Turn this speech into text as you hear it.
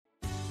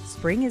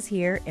Spring is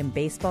here and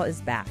baseball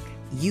is back.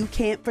 You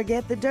can't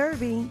forget the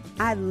Derby.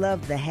 I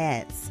love the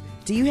hats.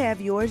 Do you have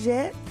yours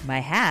yet? My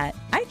hat?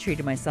 I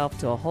treated myself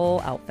to a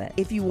whole outfit.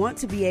 If you want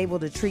to be able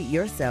to treat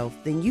yourself,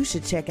 then you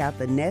should check out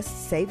the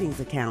Nest Savings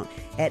Account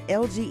at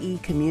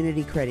LGE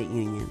Community Credit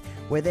Union,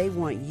 where they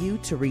want you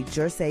to reach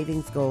your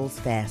savings goals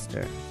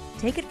faster.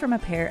 Take it from a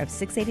pair of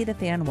 680 The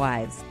Fan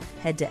wives.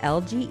 Head to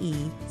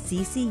lgeccu.org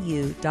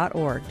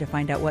to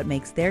find out what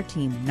makes their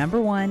team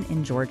 #1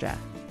 in Georgia.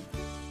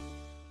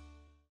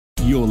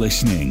 You're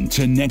listening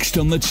to Next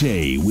on the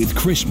Tee with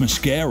Chris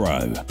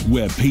Mascaro,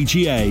 where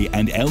PGA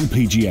and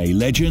LPGA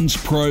legends,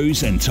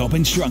 pros and top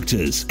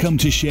instructors come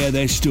to share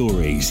their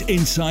stories,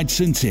 insights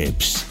and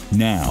tips.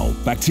 Now,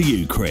 back to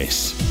you,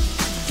 Chris.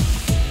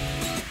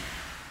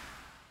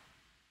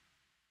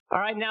 All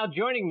right, now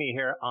joining me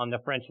here on the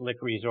French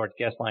Lick Resort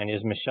guest line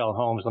is Michelle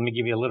Holmes. Let me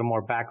give you a little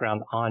more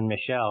background on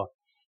Michelle.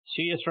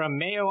 She is from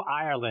Mayo,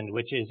 Ireland,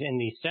 which is in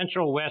the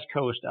central west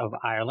coast of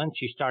Ireland.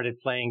 She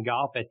started playing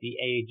golf at the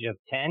age of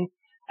 10.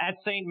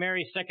 At St.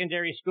 Mary's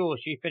Secondary School,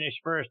 she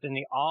finished first in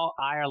the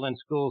All-Ireland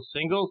Schools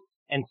singles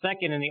and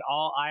second in the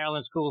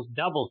All-Ireland Schools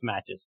doubles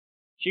matches.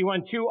 She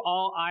won 2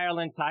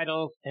 All-Ireland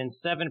titles and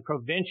 7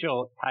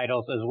 provincial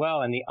titles as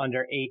well in the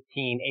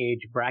under-18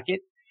 age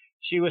bracket.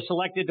 She was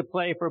selected to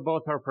play for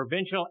both her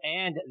provincial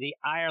and the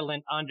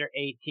Ireland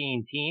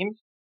under-18 teams.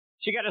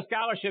 She got a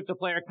scholarship to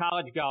play her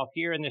college golf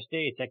here in the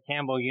States at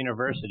Campbell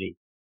University.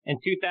 In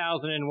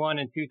 2001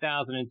 and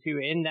 2002,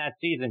 in that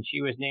season,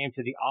 she was named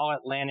to the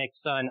All-Atlantic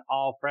Sun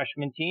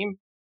All-Freshman team.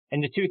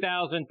 In the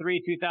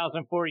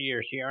 2003-2004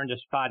 year, she earned a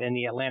spot in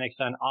the Atlantic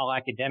Sun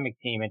All-Academic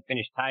team and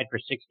finished tied for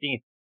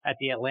 16th at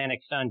the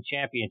Atlantic Sun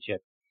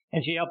Championship.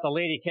 And she helped the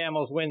Lady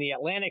Camels win the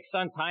Atlantic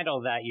Sun title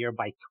that year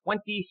by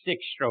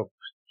 26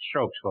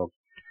 strokes, folks.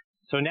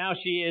 So now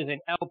she is an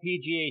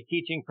LPGA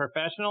teaching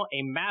professional,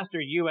 a master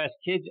U.S.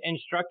 kids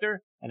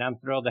instructor, and I'm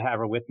thrilled to have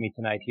her with me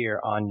tonight here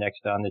on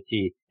Next on the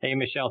Tee. Hey,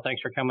 Michelle,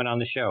 thanks for coming on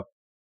the show.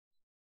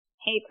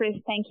 Hey, Chris,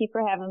 thank you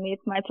for having me.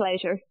 It's my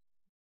pleasure.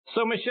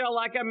 So, Michelle,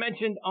 like I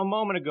mentioned a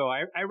moment ago,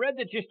 I read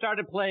that you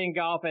started playing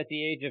golf at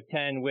the age of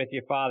 10 with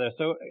your father.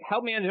 So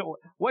help me understand,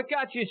 what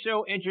got you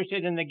so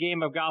interested in the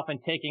game of golf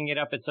and taking it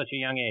up at such a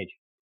young age?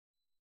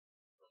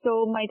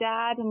 So my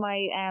dad and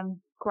my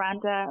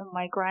granddad and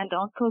my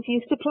granduncles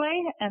used to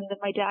play, and then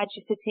my dad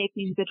used to take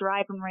me to the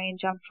driving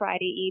range on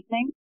Friday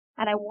evening.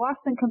 And I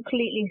wasn't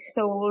completely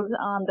sold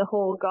on the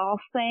whole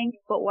golf thing,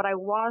 but what I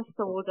was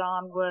sold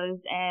on was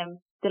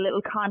the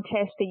little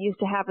contest they used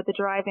to have at the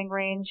driving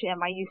range.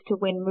 I used to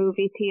win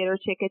movie theater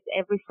tickets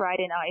every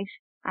Friday night.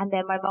 And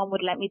then my mom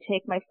would let me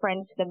take my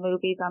friends to the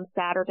movies on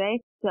Saturday.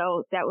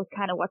 So that was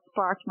kind of what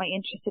sparked my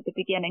interest at the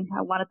beginning.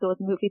 I wanted those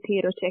movie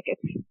theater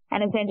tickets.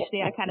 And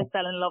eventually I kind of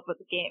fell in love with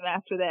the game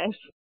after that.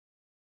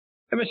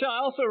 And Michelle, I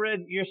also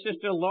read your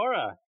sister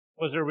Laura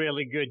was a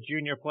really good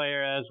junior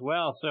player as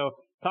well. So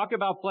talk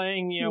about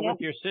playing,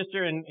 with your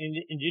sister. And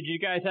did you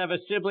guys have a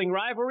sibling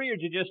rivalry, or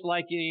did you just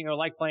like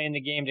playing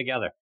the game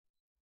together?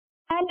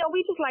 No,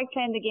 we just like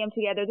playing the game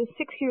together. There's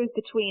 6 years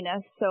between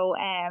us, so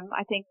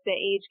I think the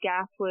age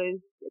gap was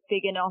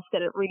big enough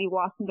that it really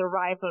wasn't a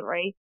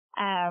rivalry.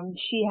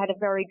 She had a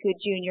very good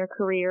junior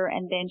career,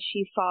 and then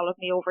she followed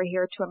me over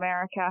here to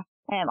America.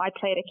 I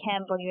played at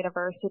Campbell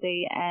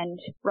University, and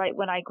right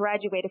when I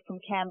graduated from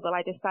Campbell,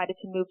 I decided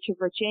to move to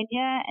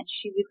Virginia, and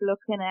she was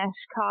looking at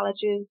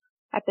colleges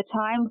at the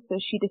time, so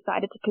she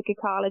decided to pick a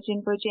college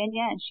in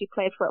Virginia, and she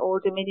played for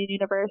Old Dominion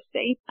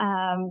University.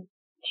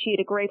 She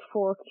had a great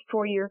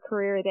four-year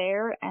career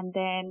there, and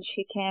then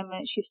she came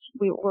and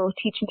we were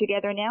teaching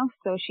together now.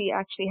 So she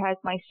actually has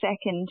the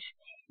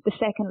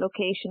second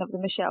location of the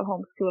Michelle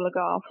Holmes School of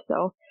Golf.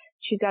 So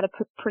she's got a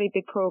pretty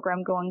big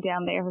program going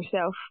down there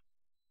herself.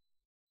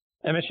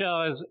 And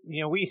Michelle, as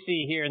we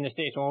see here in the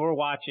States, when we're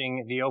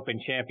watching the Open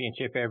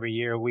Championship every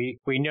year, we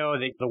know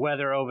that the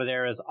weather over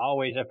there is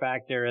always a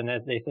factor, and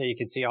as they say, you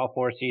can see all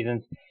 4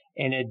 seasons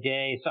in a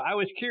day. So I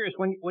was curious,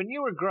 when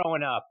you were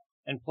growing up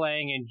and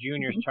playing in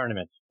juniors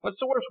tournaments, what's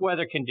the worst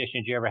weather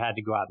conditions you ever had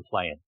to go out and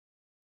play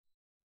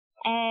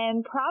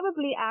in?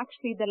 Probably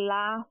actually the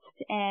last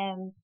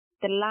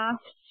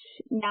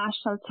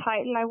national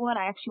title I won,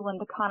 I actually won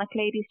the Connacht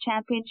Ladies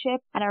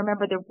Championship, and I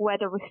remember the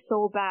weather was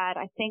so bad.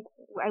 I think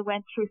I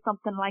went through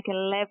something like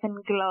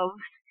 11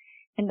 gloves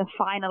in the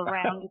final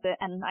round,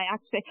 and I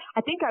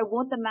think I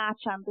won the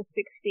match on the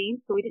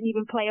 16th, so we didn't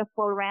even play a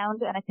full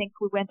round, and I think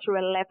we went through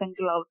 11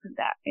 gloves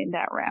in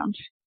that round.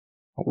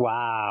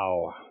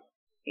 Wow.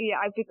 Yeah,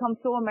 I've become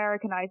so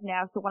Americanized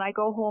now. So when I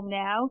go home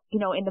now,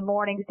 in the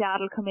mornings,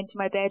 Dad will come into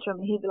my bedroom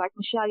and he'll be like,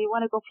 Michelle, you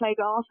want to go play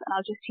golf? And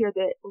I'll just hear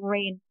the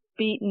rain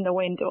beating the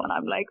window. And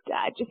I'm like,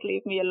 Dad, just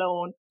leave me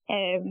alone.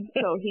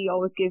 So he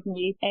always gives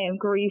me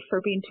grief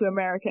for being too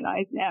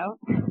Americanized now.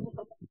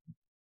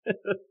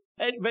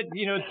 But,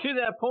 to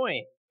that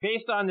point,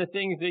 based on the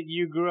things that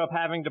you grew up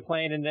having to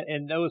play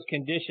in those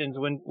conditions,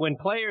 when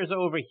players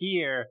over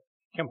here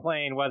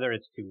complain, whether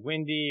it's too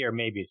windy or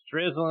maybe it's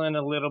drizzling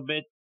a little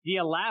bit, do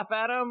you laugh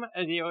at them?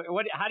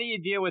 How do you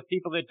deal with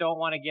people that don't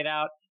want to get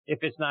out if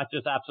it's not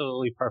just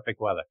absolutely perfect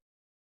weather?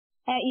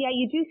 Yeah,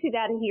 you do see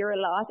that here a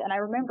lot. And I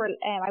remember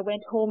I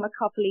went home a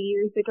couple of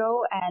years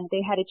ago and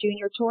they had a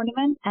junior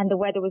tournament and the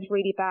weather was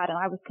really bad. And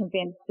I was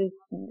convinced this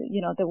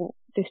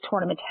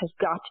tournament has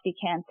got to be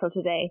cancelled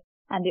today.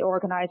 And the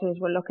organizers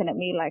were looking at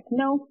me like,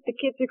 no, the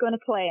kids are going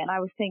to play. And I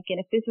was thinking,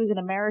 if this was in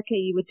America,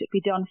 you would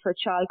be done for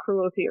child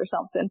cruelty or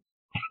something.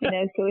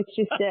 So it's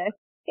just,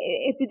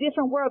 it's a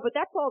different world, but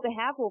that's all they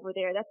have over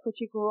there. That's what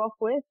you grew up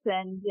with.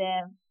 And,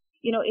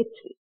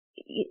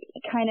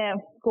 it's kind of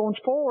going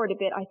forward a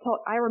bit.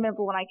 I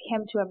remember when I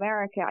came to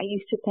America, I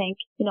used to think,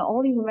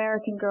 all these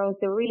American girls,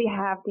 they really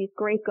have these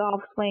great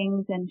golf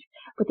swings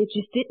but they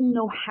just didn't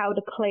know how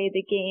to play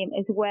the game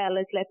as well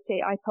as, let's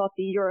say, I thought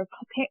the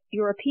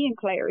European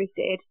players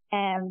did.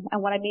 And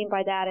what I mean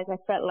by that is I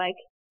felt like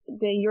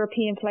the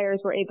European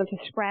players were able to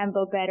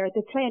scramble better.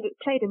 They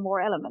played in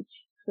more elements.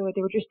 So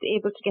they were just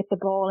able to get the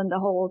ball in the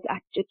holes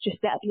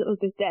just that little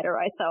bit better,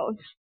 I thought.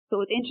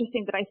 So it's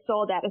interesting that I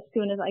saw that as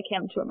soon as I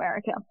came to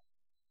America.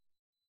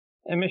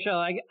 And Michelle,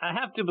 I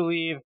have to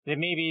believe that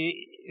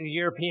maybe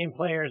European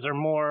players are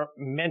more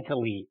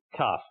mentally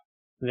tough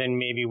than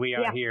maybe we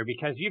are here,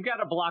 because you've got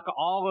to block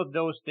all of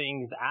those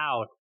things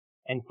out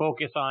and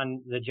focus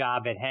on the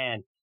job at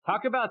hand.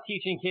 Talk about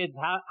teaching kids.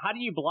 How do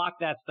you block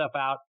that stuff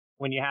out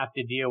when you have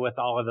to deal with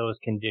all of those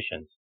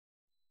conditions?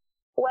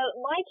 Well,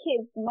 my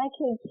kids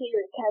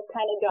here have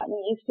kind of gotten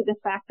used to the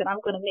fact that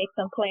I'm going to make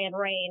them play in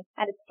rain.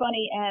 And it's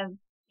funny,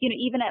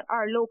 even at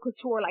our local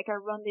tour, like I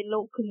run the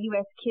local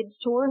US Kids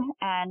Tour,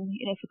 and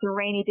if it's a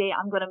rainy day,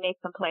 I'm going to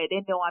make them play.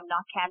 They know I'm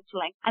not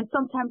cancelling. And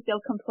sometimes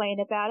they'll complain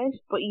about it,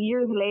 but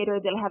years later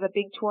they'll have a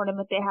big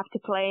tournament they have to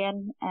play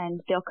in,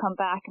 and they'll come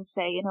back and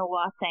say, you know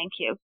what, thank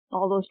you.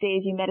 All those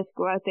days you made us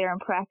go out there and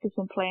practice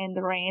and play in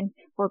the rain,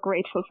 we're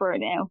grateful for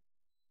it now.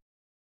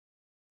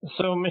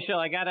 So, Michelle,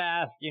 I got to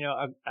ask,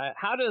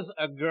 how does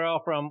a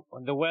girl from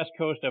the west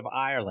coast of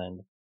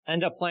Ireland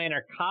end up playing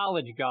her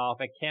college golf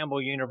at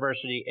Campbell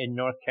University in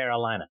North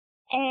Carolina?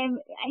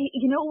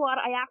 You know what?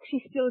 I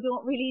actually still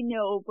don't really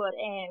know, but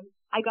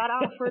I got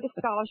offered a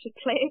scholarship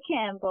to play at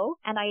Campbell,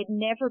 and I had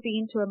never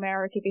been to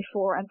America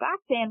before. And back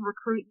then,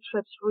 recruiting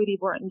trips really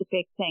weren't the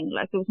big thing.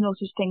 Like, there was no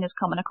such thing as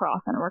coming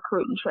across on a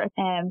recruiting trip.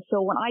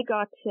 So when I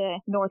got to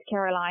North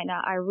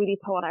Carolina, I really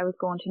thought I was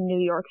going to New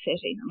York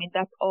City. I mean,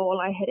 that's all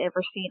I had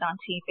ever seen on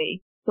TV.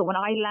 So when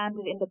I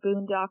landed in the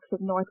boondocks of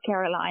North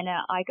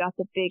Carolina, I got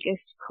the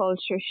biggest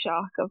culture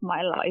shock of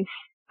my life.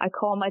 I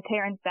called my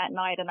parents that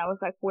night and I was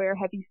like, where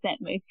have you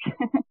sent me?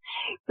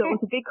 So it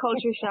was a big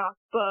culture shock,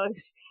 but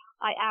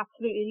I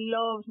absolutely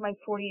loved my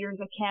 4 years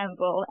at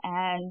Campbell,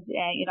 and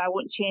I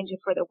wouldn't change it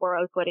for the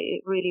world, but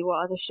it really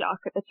was a shock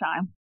at the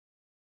time.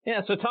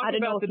 Yeah, so talk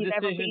about the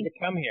decision to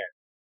come here.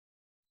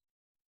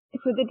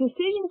 So the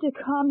decision to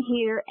come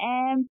here,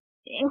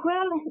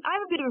 well,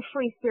 I'm a bit of a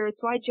free spirit,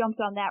 so I jumped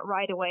on that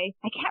right away.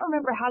 I can't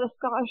remember how the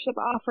scholarship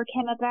offer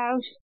came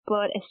about,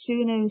 but as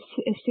soon as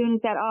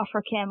that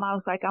offer came, I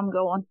was like, I'm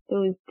going.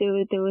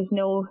 There was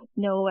no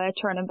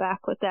turning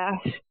back with that.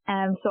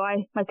 So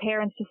my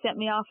parents just sent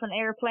me off on an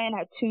airplane. I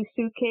had 2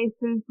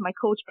 suitcases. My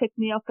coach picked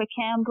me up at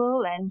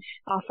Campbell, and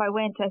off I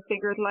went. I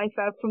figured life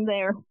out from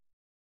there.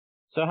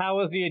 So how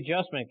was the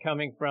adjustment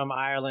coming from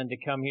Ireland to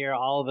come here?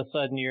 All of a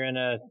sudden you're in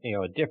a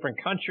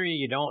different country.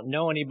 You don't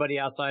know anybody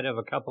outside of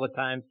a couple of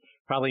times,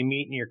 probably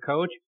meeting your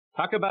coach.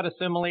 Talk about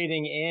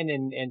assimilating in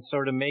and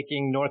sort of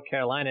making North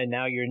Carolina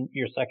now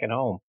your second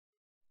home.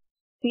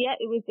 Yeah,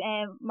 it was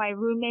my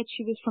roommate.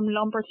 She was from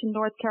Lumberton,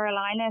 North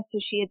Carolina, so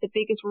she had the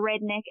biggest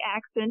redneck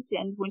accent.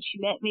 And when she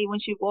met me, when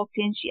she walked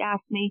in, she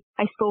asked me,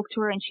 I spoke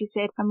to her and she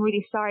said, I'm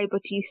really sorry,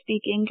 but do you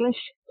speak English?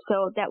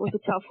 So that was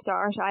a tough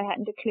start. I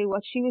hadn't a clue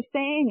what she was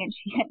saying and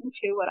she hadn't a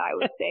clue what I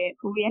was saying.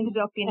 We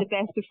ended up being the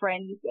best of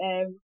friends.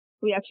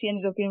 We actually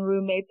ended up being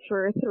roommates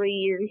for 3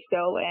 years,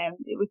 so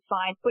it was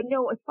fine. But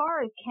no, as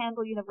far as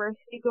Campbell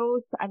University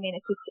goes, I mean,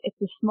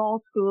 it's a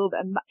small school,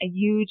 a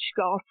huge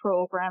golf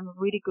program, a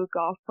really good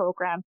golf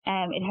program.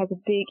 It has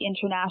a big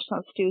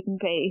international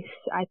student base.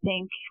 I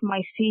think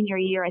my senior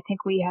year,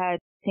 we had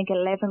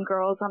 11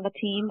 girls on the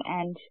team,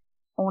 and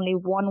only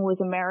one was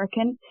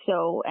American.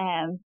 So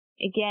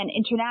again,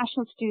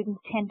 international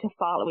students tend to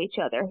follow each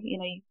other.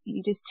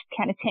 You just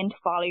kind of tend to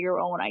follow your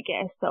own, I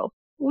guess. So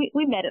we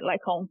met it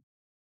like home.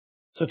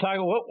 So,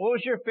 Tiger, what was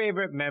your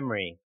favorite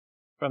memory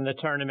from the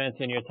tournaments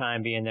and your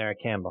time being there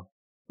at Campbell?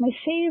 My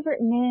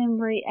favorite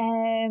memory,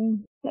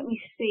 let me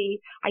see.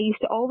 I used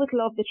to always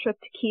love the trip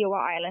to Kiowa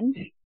Island.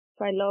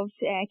 So I loved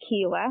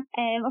Kiowa.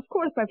 Of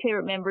course, my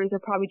favorite memories are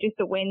probably just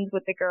the wins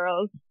with the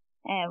girls.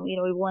 We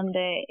won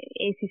the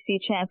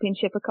ACC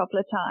championship a couple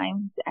of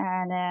times,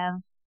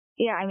 and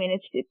yeah, I mean,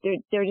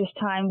 they're just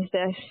times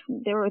that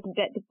they were.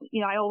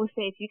 I always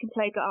say if you can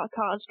play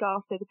college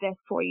golf, they're the best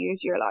 4 years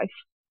of your life.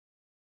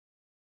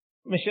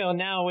 Michelle,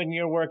 now when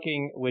you're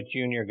working with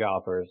junior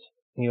golfers,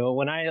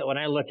 when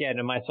I look at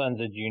it, my son's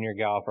a junior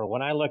golfer.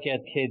 When I look at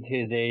kids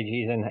his age,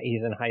 he's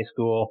in high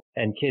school,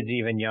 and kids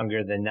even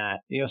younger than that.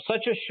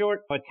 Such a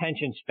short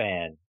attention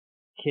span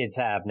kids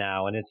have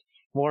now, and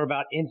more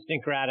about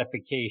instant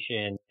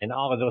gratification and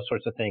all of those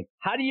sorts of things.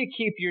 How do you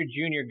keep your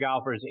junior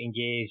golfers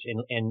engaged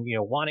and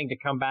wanting to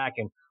come back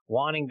and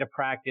wanting to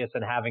practice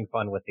and having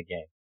fun with the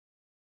game?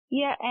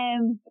 Yeah,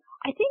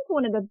 I think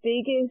one of the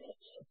biggest,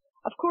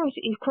 of course,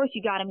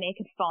 you got to make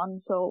it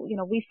fun. So,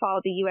 we follow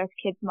the US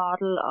Kids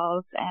model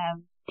of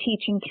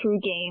teaching through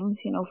games,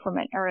 from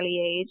an early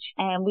age.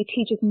 And we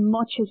teach as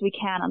much as we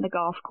can on the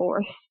golf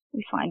course.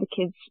 We find the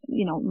kids,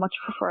 much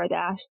prefer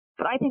that.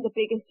 But I think the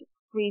biggest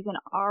reason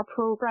our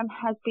program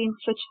has been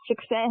such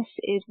success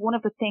is one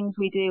of the things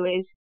we do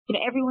is,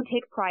 everyone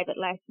takes private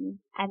lessons,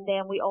 and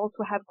then we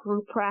also have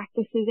group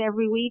practices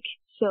every week.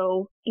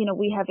 So,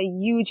 we have a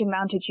huge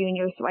amount of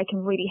juniors, so I can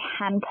really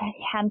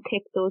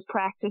handpick those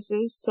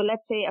practices. So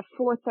let's say at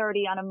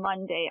 4:30 on a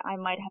Monday, I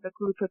might have a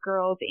group of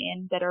girls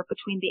in that are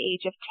between the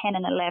age of 10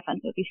 and 11.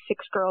 There'll be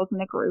 6 girls in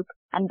the group,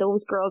 and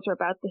those girls are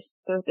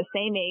they're the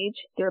same age,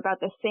 they're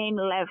about the same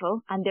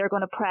level, and they're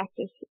going to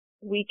practice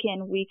week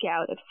in, week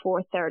out at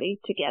 4:30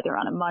 together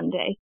on a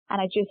Monday. And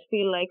I just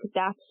feel like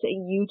that's a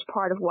huge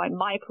part of why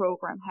my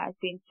program has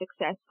been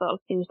successful,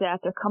 is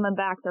that they're coming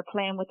back, they're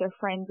playing with their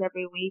friends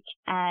every week,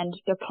 and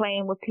they're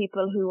playing with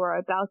people who are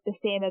about the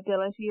same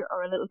ability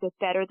or a little bit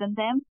better than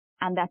them,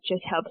 and that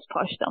just helps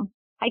push them.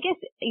 I guess,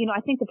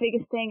 I think the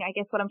biggest thing,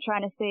 what I'm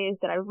trying to say is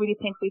that I really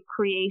think we've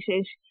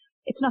created,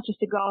 it's not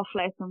just a golf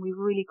lesson, we've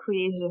really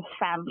created a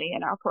family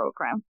in our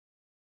program.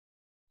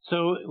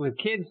 So with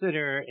kids that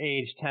are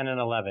age 10 and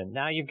 11,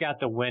 now you've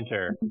got the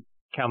winter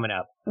coming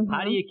up. Mm-hmm.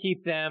 How do you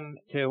keep them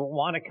to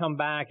want to come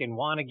back and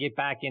want to get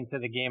back into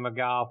the game of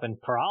golf? And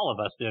for all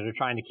of us that are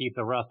trying to keep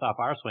the rust off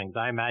our swings,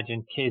 I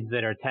imagine kids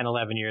that are 10,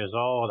 11 years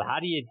old, how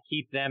do you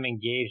keep them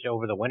engaged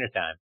over the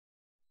wintertime?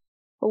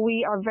 Well,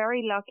 we are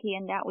very lucky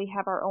in that we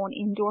have our own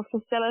indoor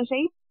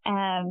facility.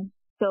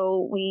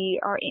 So we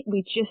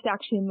just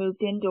actually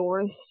moved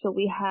indoors. So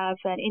we have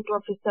an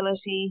indoor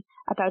facility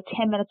about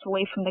 10 minutes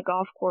away from the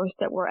golf course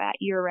that we're at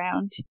year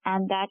round.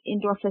 And that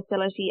indoor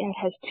facility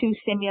has 2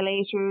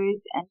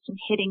 simulators and some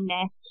hitting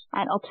nets.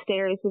 And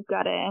upstairs we've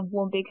got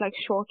one big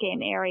short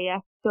game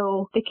area.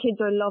 So the kids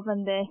are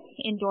loving the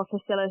indoor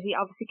facility.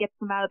 Obviously gets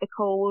them out of the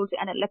cold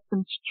and it lets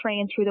them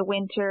train through the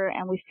winter.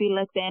 And we feel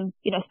like then,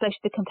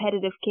 especially the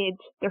competitive kids,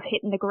 they're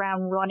hitting the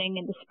ground running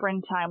in the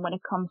springtime when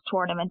it comes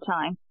tournament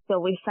time. So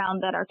we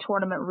found that our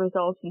tournament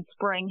results in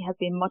spring have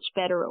been much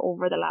better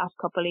over the last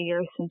couple of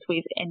years since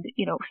we've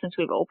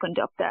opened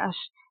up that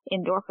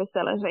indoor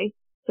facility.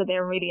 So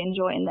they're really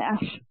enjoying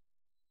that.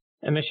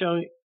 And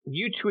Michelle,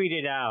 you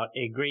tweeted out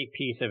a great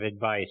piece of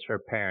advice for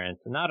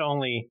parents, not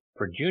only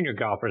for junior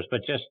golfers,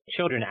 but just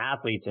children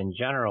athletes in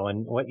general.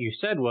 And what you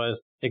said was,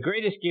 the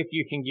greatest gift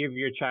you can give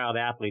your child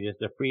athlete is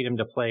the freedom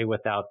to play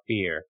without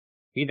fear.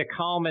 Be the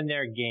calm in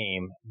their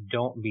game.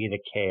 Don't be the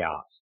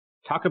chaos.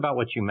 Talk about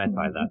what you meant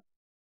by that.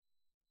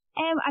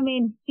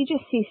 You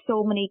just see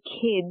so many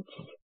kids.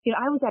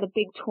 I was at a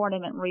big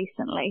tournament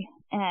recently,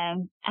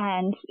 and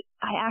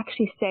I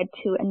actually said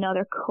to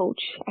another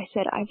coach, I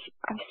said,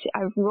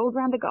 I've rode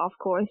around the golf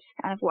course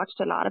and I've watched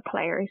a lot of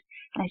players,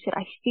 and I said,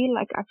 I feel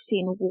like I've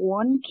seen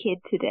one kid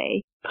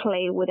today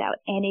play without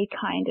any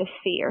kind of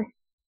fear.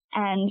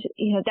 And,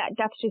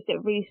 that's just a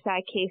really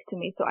sad case to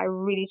me. So I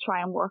really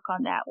try and work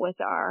on that with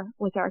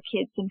our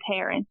kids and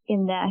parents,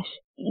 in that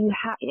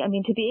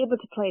to be able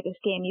to play this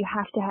game, you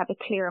have to have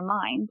a clear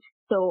mind.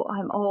 So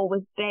I'm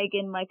always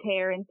begging my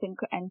parents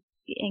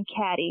and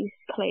caddies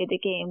play the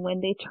game. When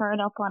they turn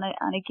up on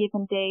a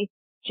given day,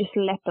 just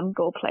let them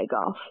go play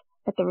golf.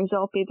 Let the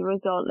result be the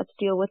result. Let's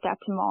deal with that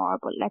tomorrow,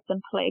 but let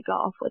them play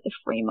golf with a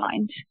free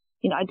mind.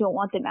 I don't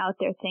want them out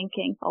there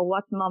thinking, oh,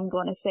 what's mom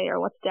going to say, or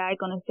what's dad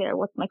going to say, or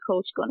what's my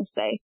coach going to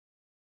say.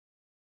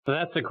 So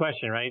that's the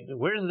question, right?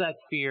 Where does that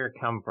fear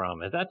come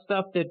from? Is that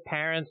stuff that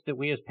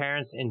we as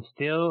parents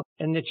instill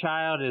in the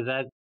child? Is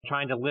that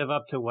trying to live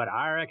up to what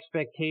our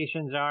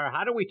expectations are?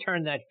 How do we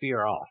turn that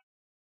fear off?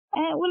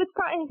 It's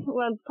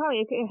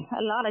probably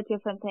a lot of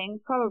different things.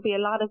 Probably a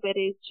lot of it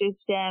is just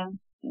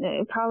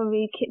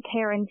probably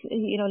parents,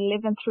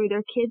 living through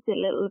their kids a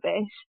little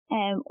bit,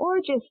 or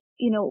just,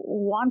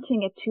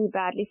 wanting it too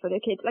badly for their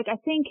kids. I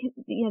think,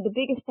 the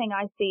biggest thing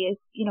I see is,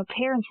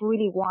 parents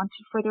really want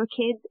it for their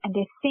kids, and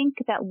they think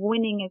that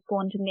winning is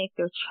going to make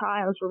their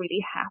child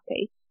really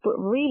happy. But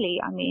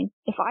really,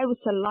 if I was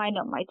to line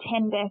up my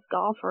 10 best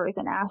golfers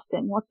and ask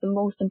them what's the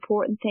most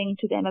important thing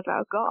to them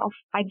about golf,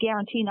 I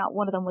guarantee not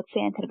one of them would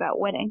say anything about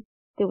winning.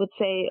 They would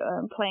say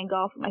playing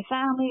golf with my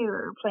family,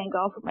 or playing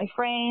golf with my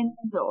friends,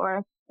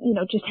 or,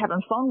 just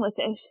having fun with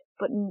it.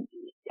 But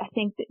I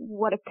think that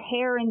what a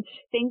parent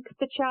thinks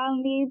the child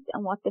needs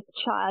and what the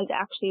child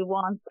actually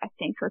wants, I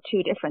think, are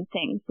 2 different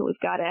things. So we've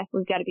got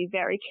to be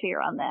very clear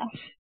on that.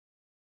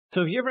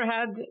 So have you ever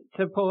had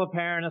to pull a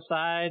parent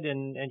aside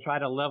and try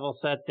to level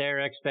set their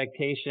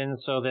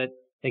expectations so that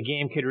the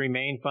game could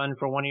remain fun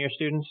for one of your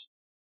students?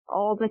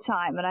 All the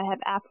time, and I have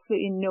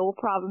absolutely no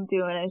problem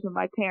doing it, and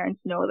my parents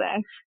know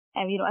that.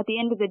 And, at the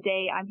end of the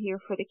day, I'm here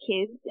for the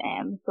kids,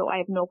 so I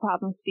have no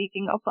problem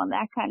speaking up on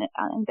that kind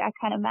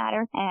of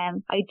matter.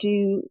 I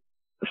do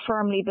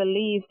firmly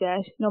believe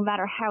that no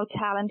matter how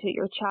talented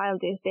your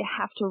child is, they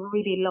have to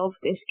really love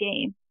this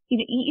game. You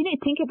know,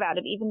 think about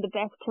it, even the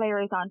best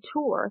players on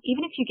tour,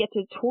 even if you get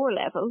to tour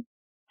level,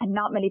 and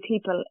not many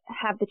people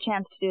have the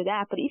chance to do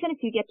that, but even if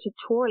you get to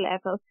tour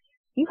level,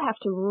 you have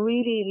to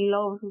really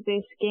love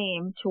this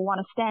game to want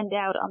to stand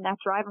out on that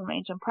driving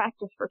range and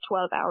practice for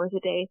 12 hours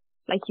a day,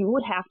 like you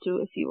would have to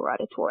if you were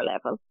at a tour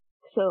level.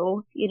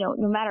 So, you know,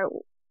 no matter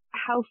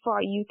how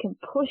far you can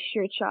push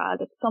your child,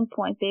 at some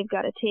point they've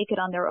got to take it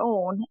on their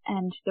own,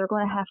 and they're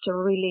going to have to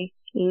really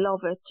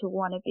love it to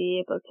want to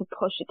be able to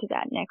push it to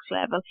that next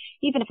level.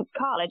 Even if it's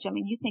college, I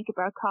mean, you think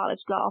about college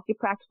golf, you're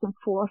practicing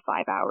 4 or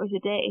 5 hours a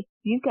day.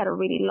 You've got to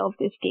really love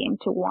this game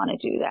to want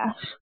to do that.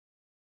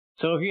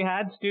 So if you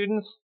had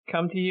students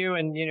come to you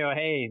and, you know,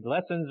 hey,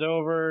 lesson's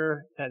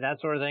over,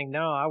 that sort of thing,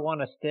 no, I want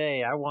to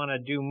stay, I want to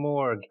do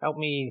more, help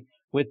me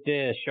with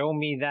this, show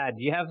me that.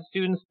 Do you have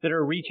students that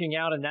are reaching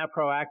out and that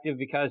proactive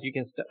because you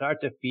can start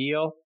to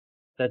feel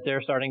that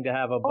they're starting to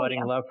have a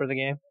budding love for the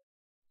game?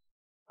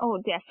 Oh,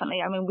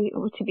 definitely. I mean,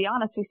 to be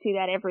honest, we see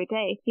that every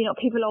day. You know,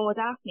 people always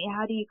ask me,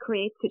 how do you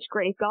create such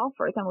great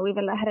golfers? And we've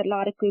had a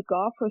lot of good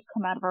golfers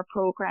come out of our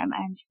program.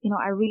 And, you know,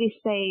 I really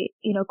say,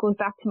 you know, it goes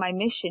back to my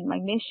mission. My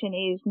mission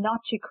is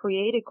not to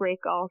create a great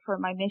golfer.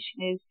 My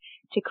mission is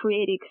to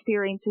create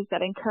experiences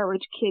that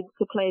encourage kids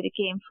to play the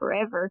game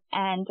forever.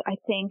 And I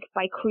think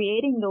by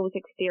creating those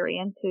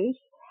experiences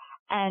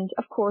and,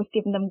 of course,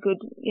 giving them good,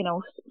 you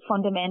know,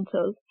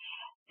 fundamentals,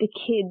 the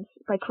kids,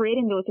 by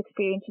creating those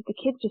experiences, the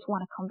kids just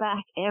want to come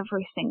back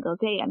every single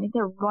day. I mean,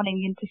 they're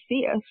running in to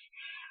see us.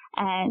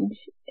 And,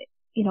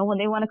 you know, when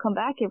they want to come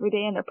back every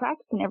day and they're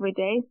practicing every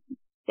day,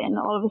 then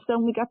all of a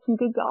sudden we got some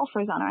good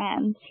golfers on our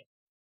hands.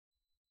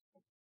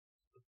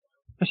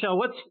 Michelle,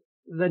 what's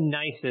the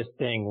nicest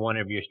thing one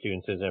of your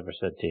students has ever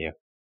said to you?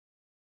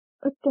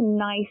 What's the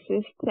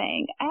nicest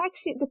thing?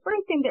 Actually, the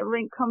first thing that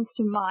comes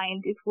to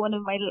mind is one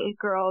of my little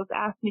girls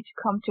asked me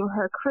to come to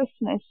her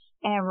Christmas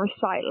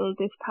recital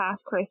this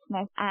past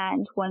Christmas.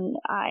 And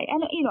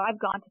you know, I've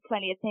gone to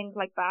plenty of things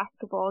like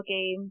basketball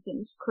games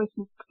and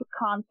Christmas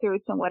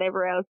concerts and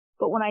whatever else.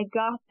 But when I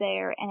got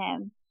there,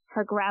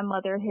 her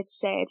grandmother had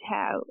said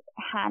how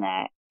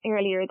Hannah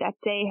earlier that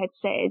day had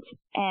said,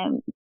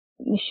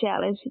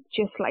 Michelle is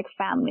just like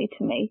family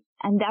to me.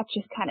 And that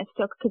just kind of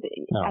stuck because,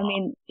 I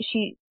mean,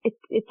 she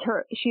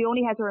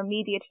only has her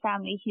immediate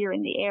family here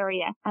in the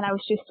area. And I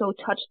was just so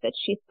touched that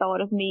she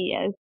thought of me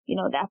as, you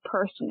know, that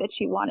person that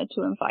she wanted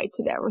to invite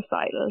to that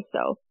recital.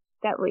 So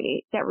that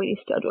really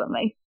stood with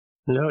me.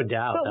 No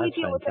doubt. But that's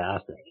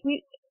fantastic.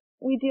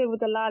 We deal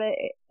with a lot of,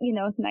 you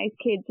know, nice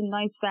kids and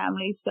nice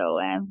families. So,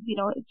 you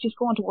know, just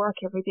going to work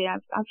every day,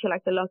 I feel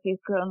like the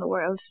luckiest girl in the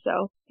world.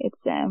 So it's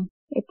been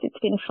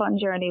a fun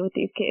journey with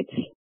these kids.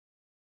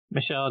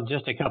 Michelle,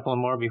 just a couple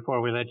more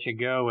before we let you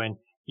go. And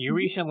you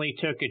recently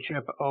took a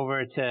trip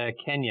over to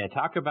Kenya.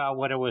 Talk about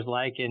what it was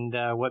like and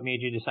what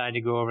made you decide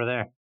to go over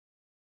there.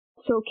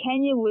 So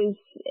Kenya was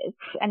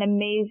an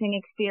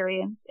amazing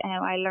experience.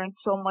 I learned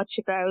so much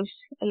about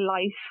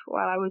life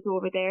while I was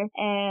over there.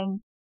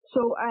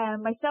 So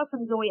myself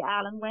and Zoe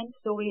Allen went.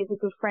 Zoe is a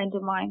good friend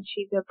of mine.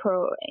 She's a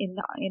pro in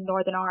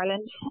Northern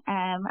Ireland.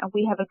 And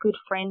we have a good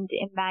friend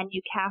in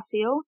Manu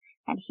Casio.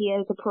 And he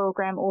has a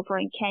program over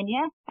in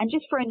Kenya. And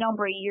just for a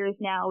number of years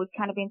now, we've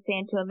kind of been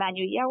saying to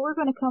Emmanuel, yeah, we're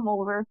going to come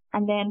over.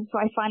 And then, so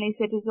I finally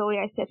said to Zoe,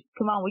 I said,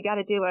 come on, we got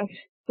to do it.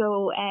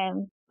 So,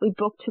 we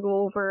booked to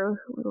go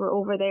over. We were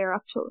over there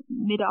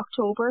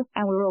mid-October,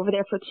 and we were over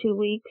there for 2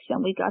 weeks,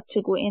 and we got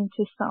to go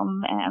into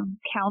some,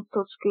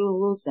 council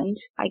schools, and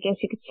I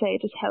guess you could say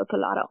just help a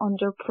lot of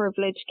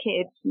underprivileged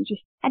kids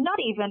and not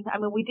even, I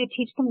mean, we did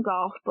teach them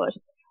golf, but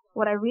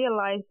what I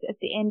realized at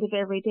the end of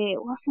every day,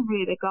 it wasn't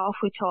really the golf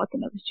we taught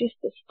them. It was just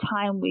this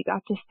time we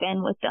got to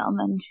spend with them.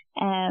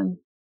 And,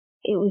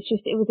 it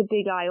was a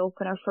big eye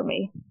opener for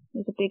me. It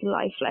was a big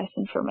life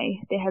lesson for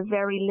me. They have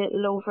very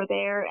little over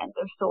there and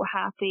they're so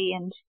happy.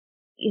 And,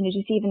 you know,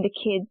 just even the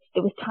kids,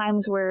 there was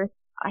times where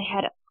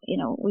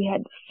we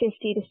had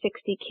 50 to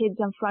 60 kids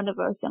in front of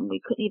us and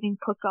we couldn't even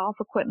put golf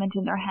equipment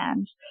in their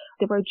hands.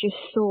 They were just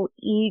so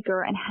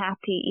eager and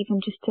happy,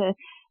 even just to,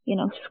 you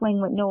know,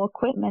 swing with no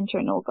equipment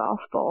or no golf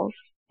balls.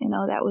 You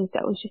know, that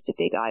was just a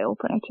big eye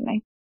opener to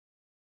me.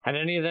 Had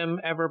any of them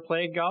ever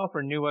played golf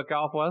or knew what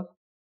golf was?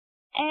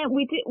 And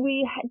we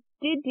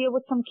did deal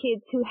with some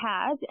kids who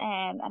had,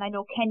 and I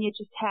know Kenya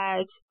just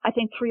had, I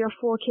think 3 or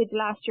 4 kids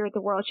last year at the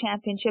World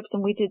Championships,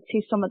 and we did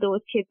see some of those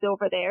kids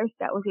over there. So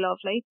that was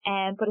lovely.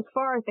 But as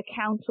far as the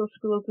council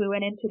schools we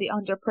went into, the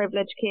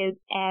underprivileged kids,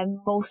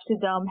 most of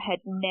them had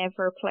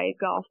never played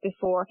golf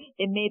before.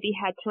 They maybe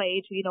had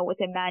played, you know, with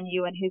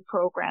Emmanuel and his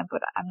program,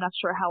 but I'm not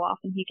sure how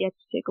often he gets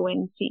to go in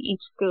and see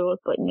each school,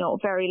 but no,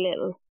 very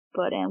little.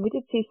 But we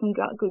did see some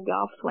good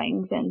golf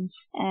swings, and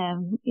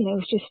you know,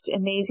 it was just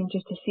amazing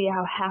just to see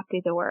how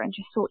happy they were and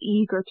just so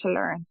eager to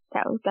learn.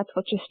 That's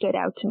what just stood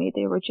out to me.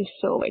 They were just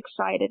so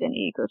excited and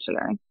eager to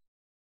learn.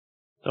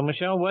 So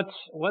Michelle,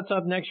 what's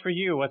up next for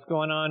you? What's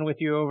going on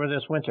with you over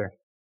this winter?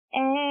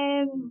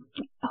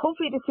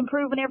 Hopefully just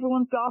improving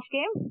everyone's golf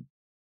game.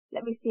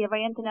 let me see, have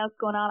I anything else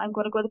going on? I'm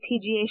going to go to the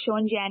PGA show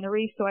in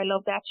January, so I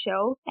love that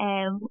show.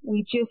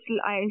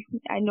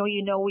 I know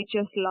you know, we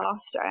just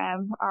lost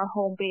our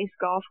home-based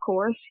golf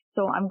course,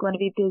 so I'm going to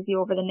be busy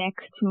over the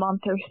next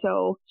month or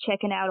so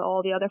checking out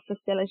all the other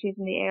facilities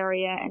in the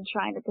area and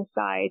trying to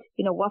decide,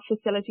 what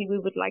facility we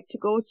would like to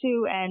go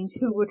to and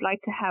who would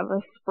like to have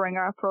us bring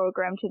our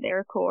program to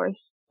their course.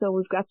 So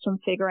we've got some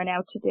figuring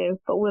out to do.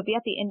 But we'll be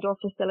at the indoor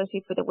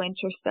facility for the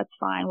winter, so that's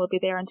fine. We'll be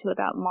there until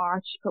about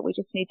March, but we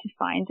just need to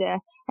find a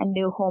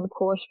new home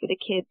course for the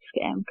kids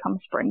come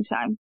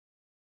springtime.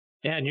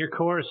 Yeah, and your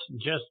course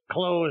just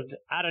closed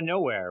out of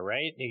nowhere,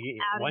 right?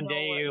 One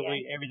day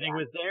everything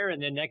was there,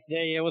 and the next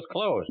day it was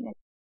closed.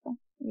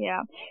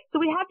 Yeah. So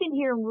we have been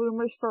hearing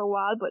rumors for a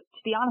while, but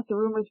to be honest, the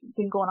rumors have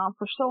been going on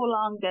for so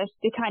long that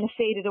they kind of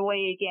faded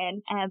away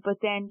again. But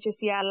then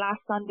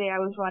last Sunday I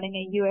was running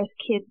a US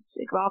Kids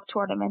golf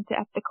tournament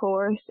at the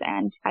course,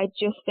 and I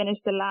just finished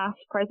the last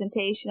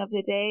presentation of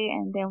the day,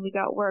 and then we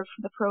got word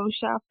from the pro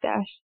shop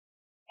that,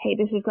 hey,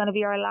 this is going to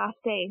be our last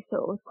day. So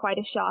it was quite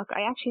a shock.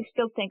 I actually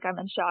still think I'm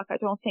in shock. I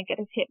don't think it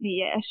has hit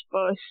me yet,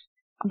 but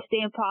I'm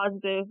staying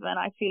positive, and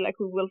I feel like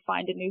we will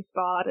find a new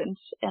spot and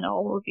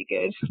all will be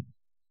good.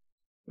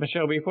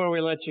 Michelle, before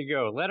we let you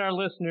go, let our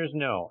listeners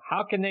know,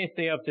 how can they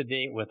stay up to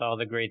date with all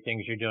the great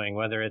things you're doing,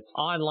 whether it's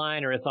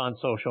online or it's on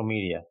social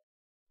media?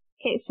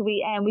 Okay, so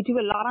we do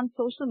a lot on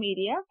social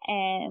media,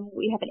 and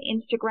we have an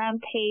Instagram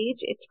page.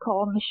 It's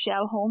called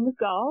Michelle Holmes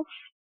Golf.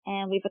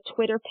 And we have a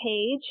Twitter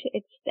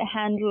page. The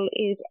handle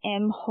is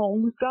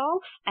Holmes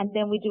Golf. And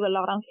then we do a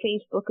lot on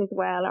Facebook as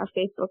well. Our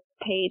Facebook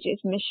page is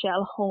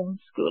Michelle Holmes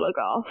School of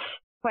Golf.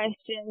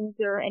 Questions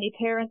or any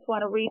parents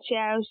want to reach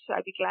out,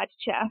 I'd be glad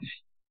to chat.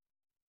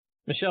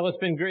 Michelle, it's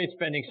been great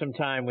spending some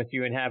time with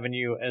you and having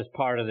you as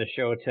part of the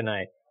show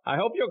tonight. I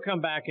hope you'll come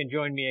back and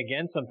join me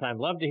again sometime.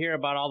 Love to hear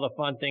about all the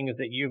fun things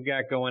that you've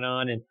got going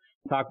on and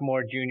talk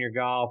more junior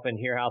golf and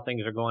hear how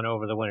things are going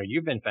over the winter.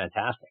 You've been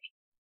fantastic.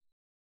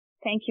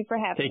 Thank you for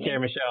having me. Take care,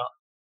 Michelle.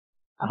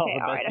 Okay, all the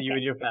best to you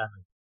and your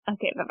family.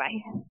 Okay,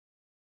 bye-bye.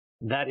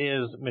 That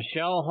is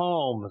Michelle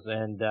Holmes,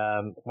 and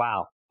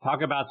wow,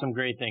 talk about some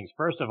great things.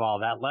 First of all,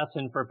 that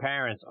lesson for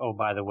parents, oh,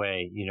 by the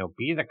way,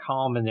 be the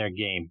calm in their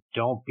game.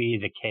 Don't be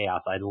the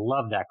chaos. I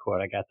love that quote.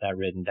 I got that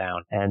written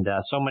down. And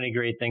so many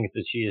great things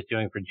that she is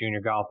doing for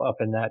junior golf up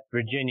in that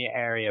Virginia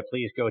area.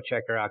 Please go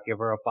check her out. Give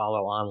her a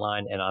follow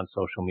online and on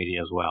social media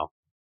as well.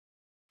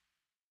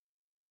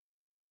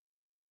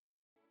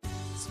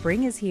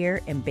 Spring is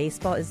here and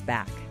baseball is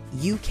back.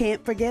 You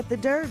can't forget the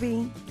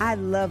Derby. I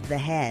love the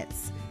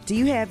hats. Do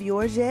you have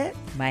yours yet?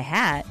 My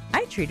hat?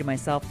 I treated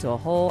myself to a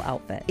whole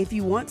outfit. If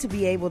you want to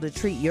be able to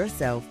treat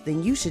yourself,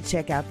 then you should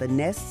check out the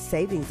Nest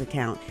Savings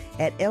Account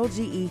at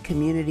LGE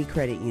Community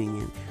Credit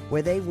Union,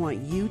 where they want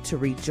you to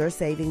reach your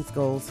savings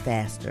goals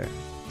faster.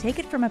 Take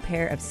it from a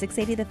pair of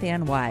 680 The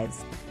Fan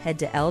wives. Head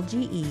to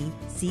lgeccu.org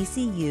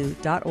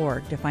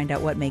to find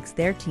out what makes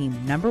their team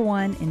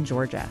 #1 in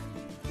Georgia.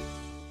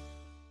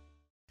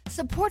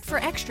 Support for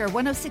Extra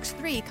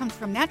 106.3 comes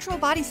from Natural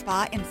Body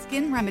Spa and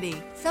Skin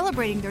Remedy,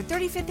 celebrating their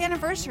 35th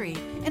anniversary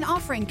and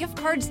offering gift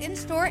cards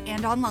in-store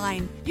and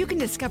online. You can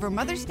discover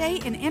Mother's Day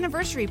and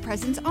anniversary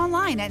presents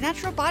online at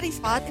Natural Body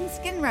Spa and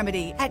Skin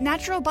Remedy at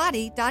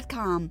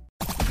naturalbody.com.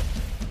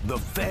 The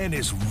Fan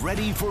is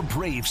ready for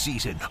Brave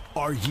season.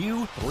 Are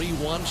you?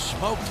 3-1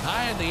 smoked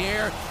high in the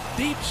air,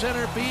 deep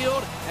center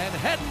field, and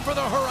heading for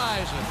the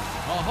horizon.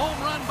 A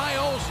home run by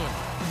Olsen.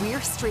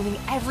 We're streaming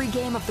every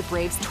game of the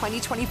Braves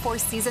 2024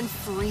 season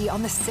free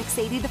on the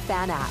 680 The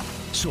Fan app.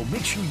 So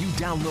make sure you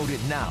download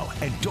it now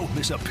and don't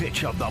miss a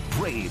pitch of the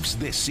Braves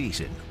this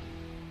season.